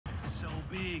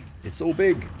big. It's so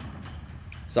big.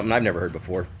 Something I've never heard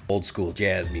before. Old school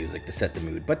jazz music to set the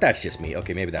mood, but that's just me.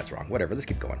 Okay, maybe that's wrong. Whatever, let's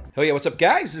keep going. Oh yeah, what's up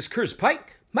guys? This is Curtis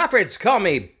Pyke. My friends call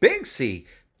me Big C.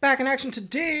 Back in action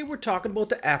today, we're talking about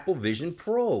the Apple Vision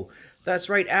Pro. That's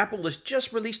right, Apple has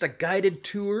just released a guided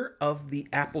tour of the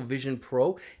Apple Vision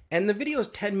Pro, and the video is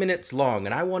 10 minutes long,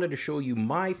 and I wanted to show you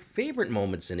my favorite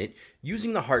moments in it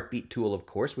using the heartbeat tool, of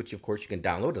course, which of course you can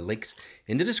download. The link's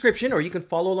in the description, or you can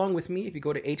follow along with me if you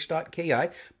go to h.ki.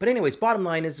 But anyways, bottom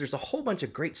line is there's a whole bunch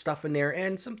of great stuff in there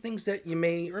and some things that you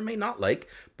may or may not like,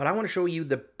 but I want to show you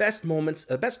the best moments,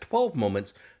 best 12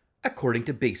 moments according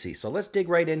to Big C. So let's dig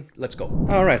right in. Let's go.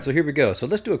 All right, so here we go. So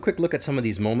let's do a quick look at some of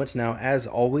these moments. Now, as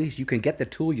always, you can get the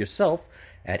tool yourself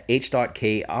at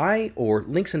h.ki or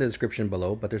links in the description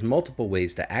below, but there's multiple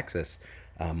ways to access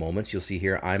moments. You'll see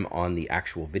here I'm on the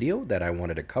actual video that I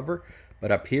wanted to cover,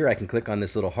 but up here I can click on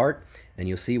this little heart and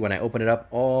you'll see when I open it up,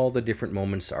 all the different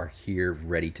moments are here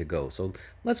ready to go. So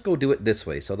let's go do it this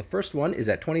way. So the first one is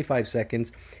at 25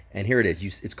 seconds and here it is.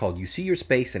 It's called You See Your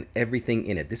Space and Everything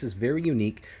in It. This is very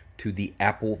unique to the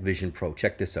Apple Vision Pro.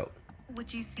 Check this out.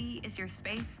 What you see is your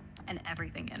space and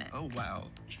everything in it. Oh, wow.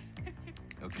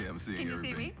 Okay, I'm seeing Can everything.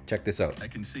 you see me? Check this out. I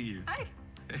can see you. Hi.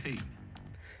 Hey.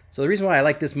 So the reason why I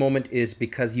like this moment is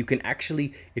because you can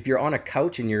actually, if you're on a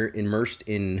couch and you're immersed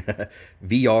in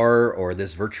VR or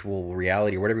this virtual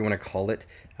reality or whatever you want to call it,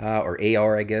 or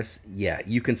AR, I guess, yeah,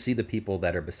 you can see the people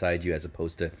that are beside you as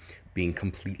opposed to being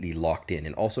completely locked in.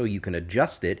 And also you can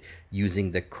adjust it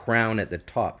using the crown at the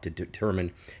top to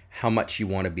determine how much you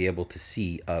want to be able to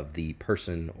see of the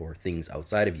person or things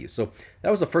outside of you. So that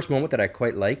was the first moment that I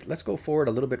quite liked. Let's go forward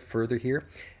a little bit further here.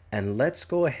 And let's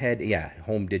go ahead, yeah,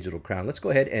 home digital crown. Let's go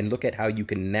ahead and look at how you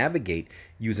can navigate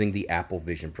using the Apple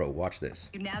Vision Pro. Watch this.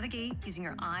 You navigate using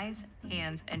your eyes,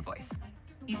 hands, and voice.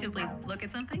 You simply look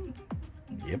at something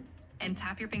Yep. and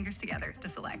tap your fingers together to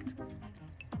select.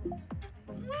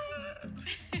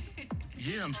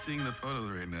 Yeah, I'm seeing the photos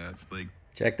right now. It's like,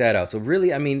 Check that out. So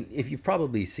really, I mean, if you've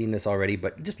probably seen this already,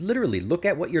 but just literally look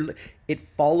at what it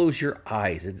follows your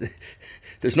eyes.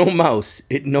 There's no mouse.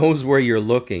 It knows where you're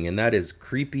looking, and that is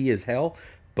creepy as hell,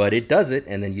 but it does it,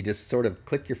 and then you just sort of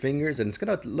click your fingers, and it's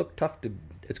going to look tough to,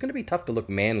 it's going to be tough to look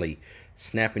manly,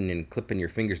 snapping and clipping your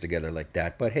fingers together like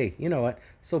that, but hey, you know what?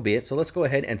 So be it. So let's go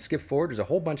ahead and skip forward. There's a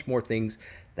whole bunch more things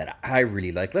that I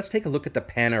really like. Let's take a look at the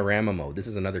Panorama mode. This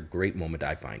is another great moment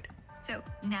I find. So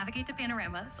navigate to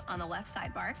panoramas on the left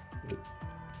sidebar.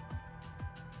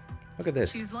 Look at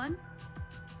this. Choose one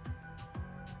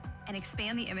and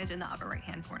expand the image in the upper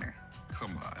right-hand corner.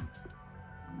 come on.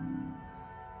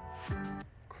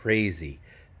 Crazy.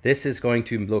 This is going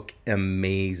to look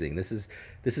amazing. This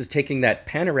is taking that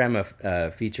panorama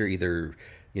feature, either,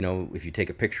 you know, if you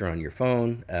take a picture on your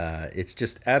phone, it's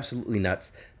just absolutely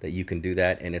nuts that you can do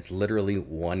that, and it's literally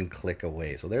one click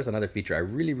away. So there's another feature I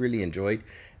really enjoyed.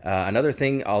 Another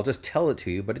thing, I'll just tell it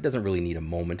to you, but it doesn't really need a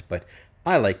moment, but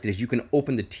I liked it, is you can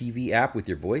open the TV app with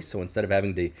your voice. So instead of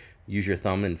having to use your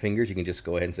thumb and fingers, you can just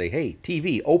go ahead and say, hey,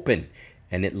 TV, open,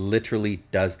 and it literally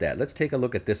does that. Let's take a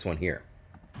look at this one here.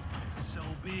 It's so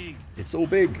big. It's so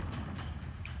big.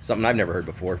 Something I've never heard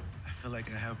before. I feel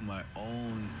like I have my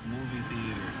own movie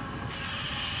theater.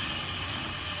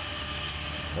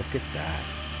 Look at that.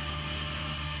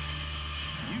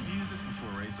 You've used this before,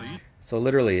 right? So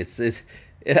literally, it's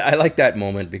I like that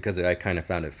moment because I kind of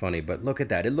found it funny. But look at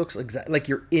that. It looks exactly like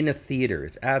you're in a theater.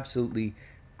 It's absolutely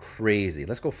crazy.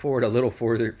 Let's go forward a little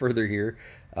further here.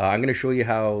 I'm going to show you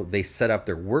how they set up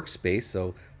their workspace.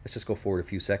 So let's just go forward a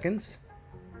few seconds.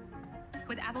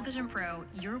 With Apple Vision Pro,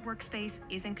 your workspace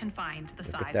isn't confined to the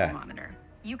Look at size that. of the monitor.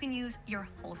 You can use your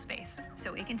whole space,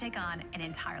 so it can take on an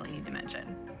entirely new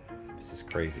dimension. This is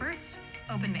crazy. First,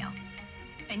 open Mail,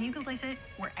 and you can place it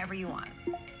wherever you want.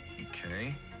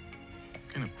 Okay.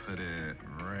 I'm gonna put it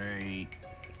right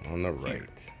On the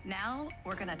right. Now,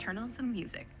 we're gonna turn on some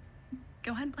music.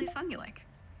 Go ahead and play a song you like.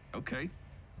 Okay.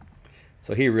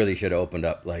 So he really should have opened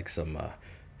up like some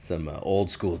old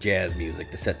school jazz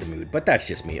music to set the mood. But that's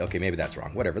just me. Okay, maybe that's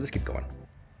wrong. Whatever. Let's keep going.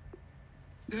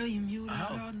 Hey.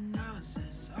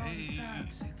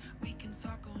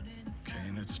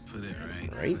 Okay, let's put it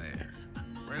right there.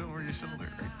 Right over your shoulder,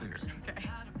 right there. Okay.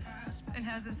 And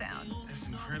how's it sound? It's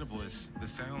incredible. The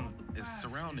sound is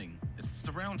surrounding. It's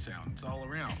surround sound. It's all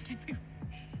around.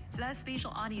 So that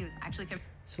spatial audio is actually...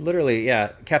 So literally,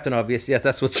 yeah, Captain Obvious, yeah,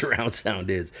 that's what surround sound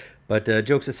is. But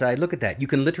jokes aside, look at that. You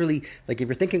can literally, like if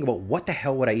you're thinking about what the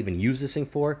hell would I even use this thing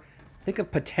for, think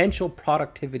of potential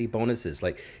productivity bonuses.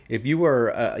 Like if you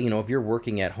were, you know, if you're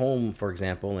working at home, for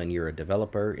example, and you're a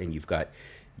developer and you've got,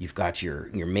 you've got your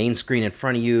main screen in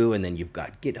front of you, and then you've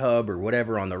got GitHub or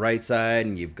whatever on the right side,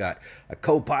 and you've got a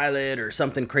Copilot or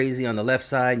something crazy on the left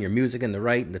side, and your music on the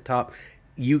right and the top.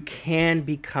 You can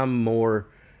become more,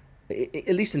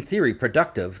 at least in theory,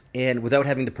 productive, and without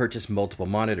having to purchase multiple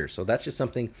monitors. So that's just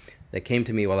something that came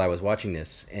to me while I was watching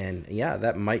this, and yeah,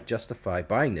 that might justify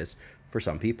buying this for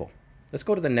some people. Let's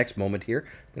go to the next moment here.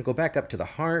 I'm gonna go back up to the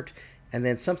heart, and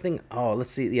then something, oh, let's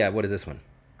see, yeah, what is this one?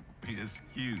 It's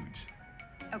huge.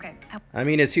 Okay. I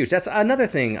mean, it's huge. That's another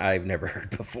thing I've never heard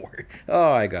before.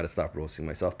 Oh, I gotta stop roasting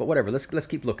myself, but whatever, let's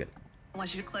keep looking. I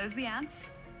want you to close the apps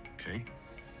Okay.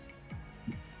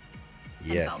 and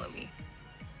follow Yes. me.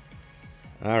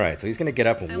 All right, so he's gonna get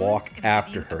up and Someone's walk gonna give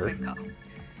after you a her. quick call.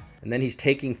 And then he's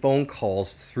taking phone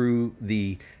calls through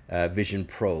the Vision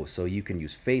Pro. So you can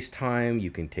use FaceTime,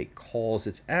 you can take calls.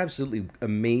 It's absolutely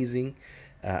amazing.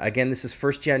 Again, this is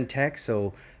first gen tech,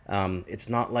 so it's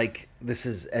not like this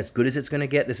is as good as it's going to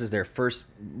get. This is their first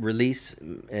release.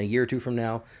 A year or two from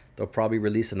now, they'll probably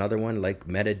release another one like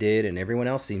Meta did and everyone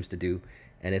else seems to do.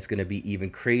 And it's going to be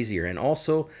even crazier. And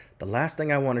also, the last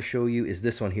thing I want to show you is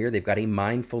this one here. They've got a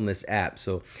mindfulness app.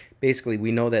 So basically,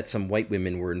 we know that some white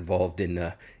women were involved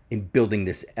in building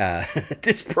this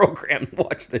this program.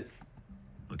 Watch this.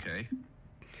 Okay.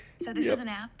 So this Yep. is an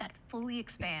app that fully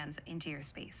expands into your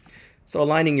space. So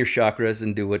aligning your chakras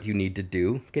and do what you need to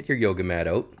do. Get your yoga mat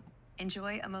out.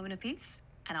 Enjoy a moment of peace,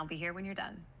 and I'll be here when you're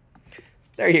done.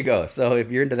 There you go. So if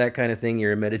you're into that kind of thing,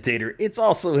 you're a meditator, it's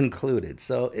also included.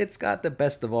 So it's got the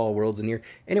best of all worlds in here.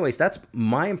 Anyways, that's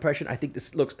my impression. I think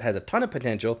this has a ton of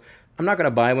potential. I'm not going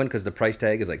to buy one because the price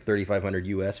tag is like $3,500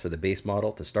 US for the base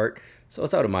model to start. So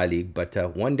it's out of my league.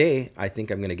 But one day, I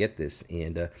think I'm going to get this.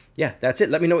 And yeah, that's it.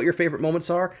 Let me know what your favorite moments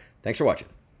are. Thanks for watching.